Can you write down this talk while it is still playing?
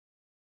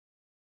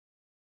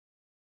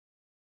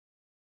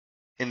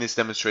In this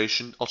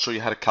demonstration, I'll show you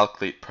how to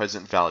calculate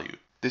present value.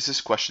 This is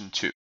question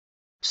 2.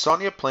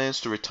 Sonia plans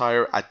to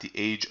retire at the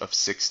age of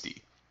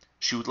 60.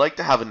 She would like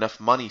to have enough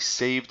money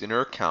saved in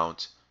her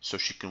account so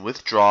she can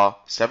withdraw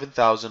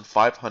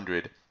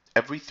 $7,500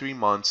 every 3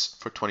 months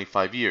for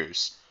 25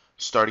 years,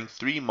 starting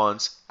 3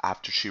 months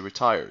after she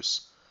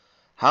retires.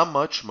 How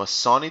much must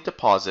Sonia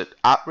deposit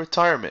at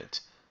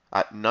retirement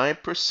at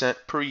 9%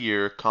 per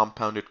year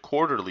compounded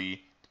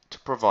quarterly to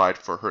provide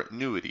for her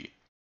annuity?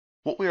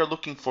 What we are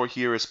looking for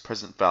here is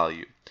present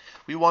value.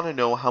 We want to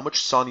know how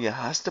much Sonia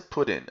has to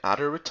put in at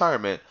her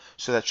retirement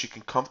so that she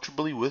can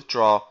comfortably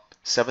withdraw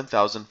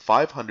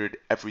 $7,500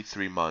 every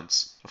 3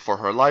 months for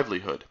her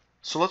livelihood.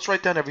 So let's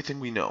write down everything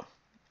we know.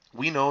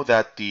 We know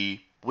that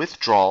the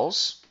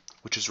withdrawals,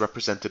 which is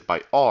represented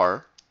by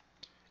R,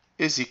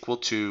 is equal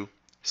to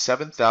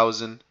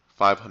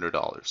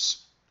 $7,500.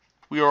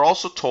 We are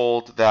also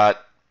told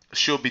that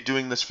she'll be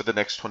doing this for the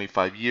next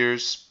 25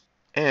 years,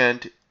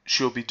 and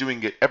she'll be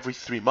doing it every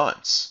 3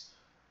 months,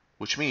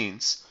 which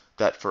means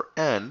that for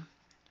N,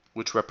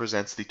 which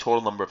represents the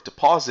total number of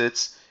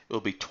deposits, it will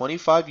be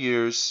 25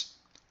 years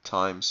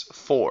times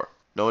 4.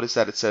 Notice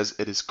that it says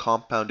it is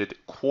compounded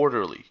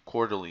quarterly,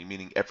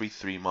 meaning every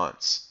 3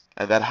 months,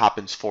 and that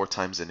happens 4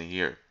 times in a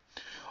year.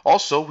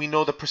 Also, we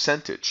know the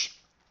percentage.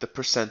 The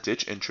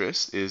percentage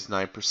interest is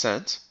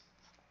 9%,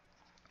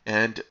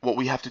 and what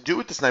we have to do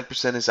with this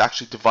 9% is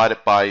actually divide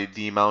it by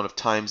the amount of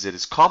times it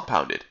is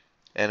compounded.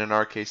 And in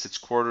our case, it's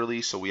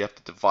quarterly, so we have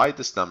to divide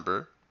this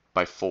number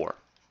by 4.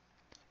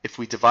 If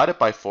we divide it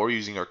by 4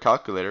 using our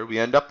calculator, we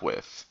end up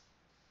with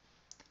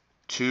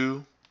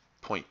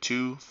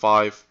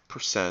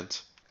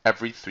 2.25%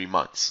 every 3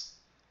 months.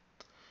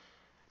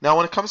 Now,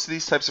 when it comes to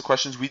these types of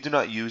questions, we do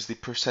not use the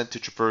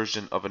percentage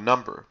version of a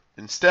number.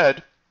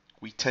 Instead,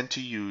 we tend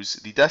to use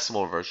the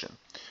decimal version.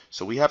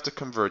 So we have to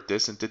convert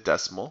this into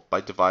decimal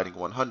by dividing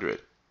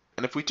 100.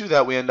 And if we do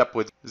that, we end up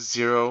with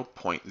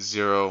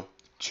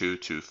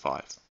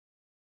 0.0225.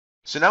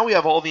 So now we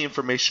have all the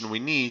information we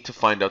need to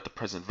find out the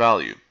present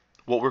value.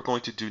 What we're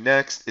going to do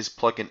next is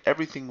plug in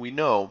everything we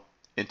know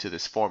into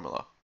this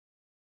formula.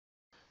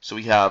 So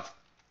we have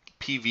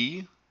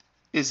PV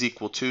is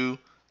equal to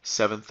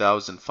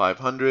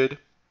 7,500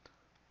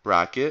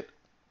 bracket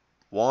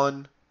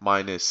 1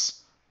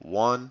 minus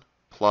 1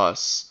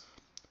 plus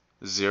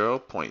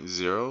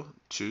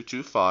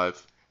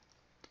 0.0225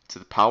 to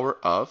the power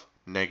of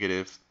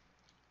negative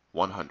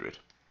 100.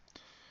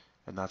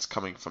 And that's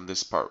coming from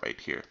this part right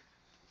here.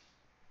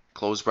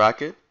 Close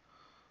bracket,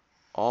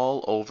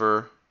 all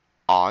over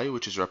I,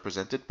 which is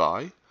represented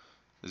by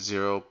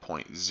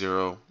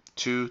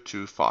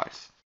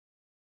 0.0225.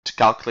 To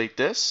calculate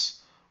this,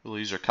 we'll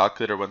use our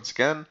calculator once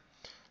again.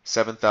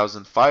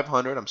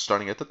 7,500, I'm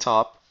starting at the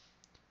top,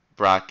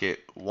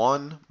 bracket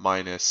 1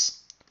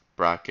 minus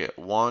bracket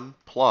 1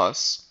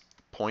 plus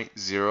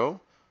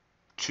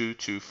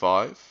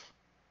 0.0225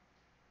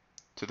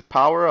 to the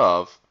power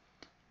of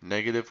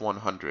negative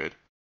 100.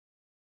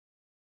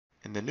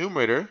 And the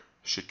numerator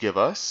should give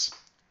us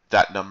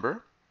that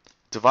number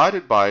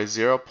divided by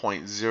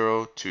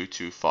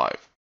 0.0225.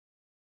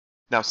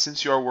 Now,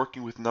 since you are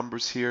working with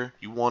numbers here,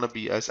 you want to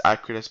be as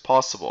accurate as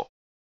possible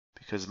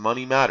because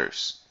money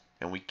matters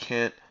and we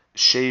can't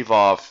shave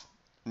off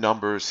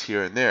numbers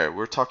here and there.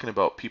 We're talking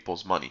about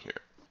people's money here.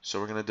 So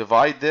we're going to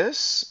divide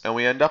this and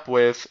we end up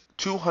with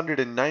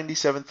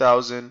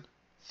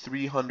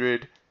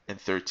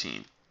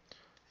 297,313.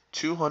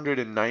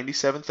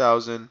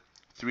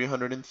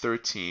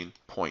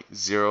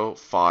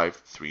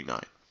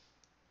 297,313.0539.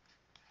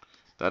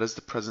 That is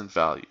the present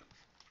value.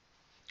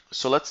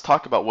 So let's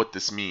talk about what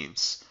this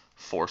means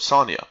for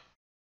Sonia.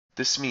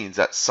 This means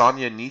that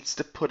Sonia needs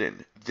to put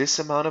in this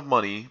amount of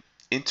money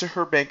into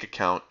her bank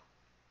account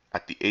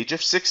at the age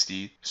of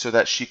 60 so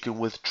that she can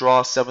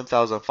withdraw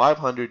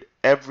 $7,500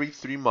 every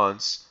 3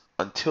 months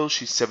until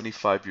she's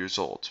 75 years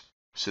old.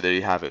 So there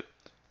you have it.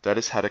 That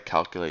is how to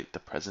calculate the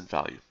present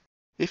value.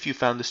 If you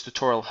found this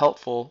tutorial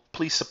helpful,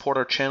 please support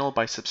our channel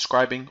by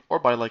subscribing or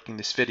by liking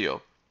this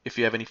video. If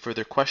you have any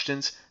further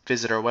questions,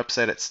 visit our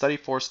website at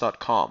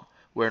studyforce.com.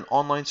 We're an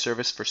online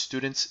service for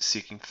students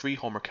seeking free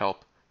homework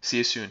help. See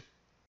you soon.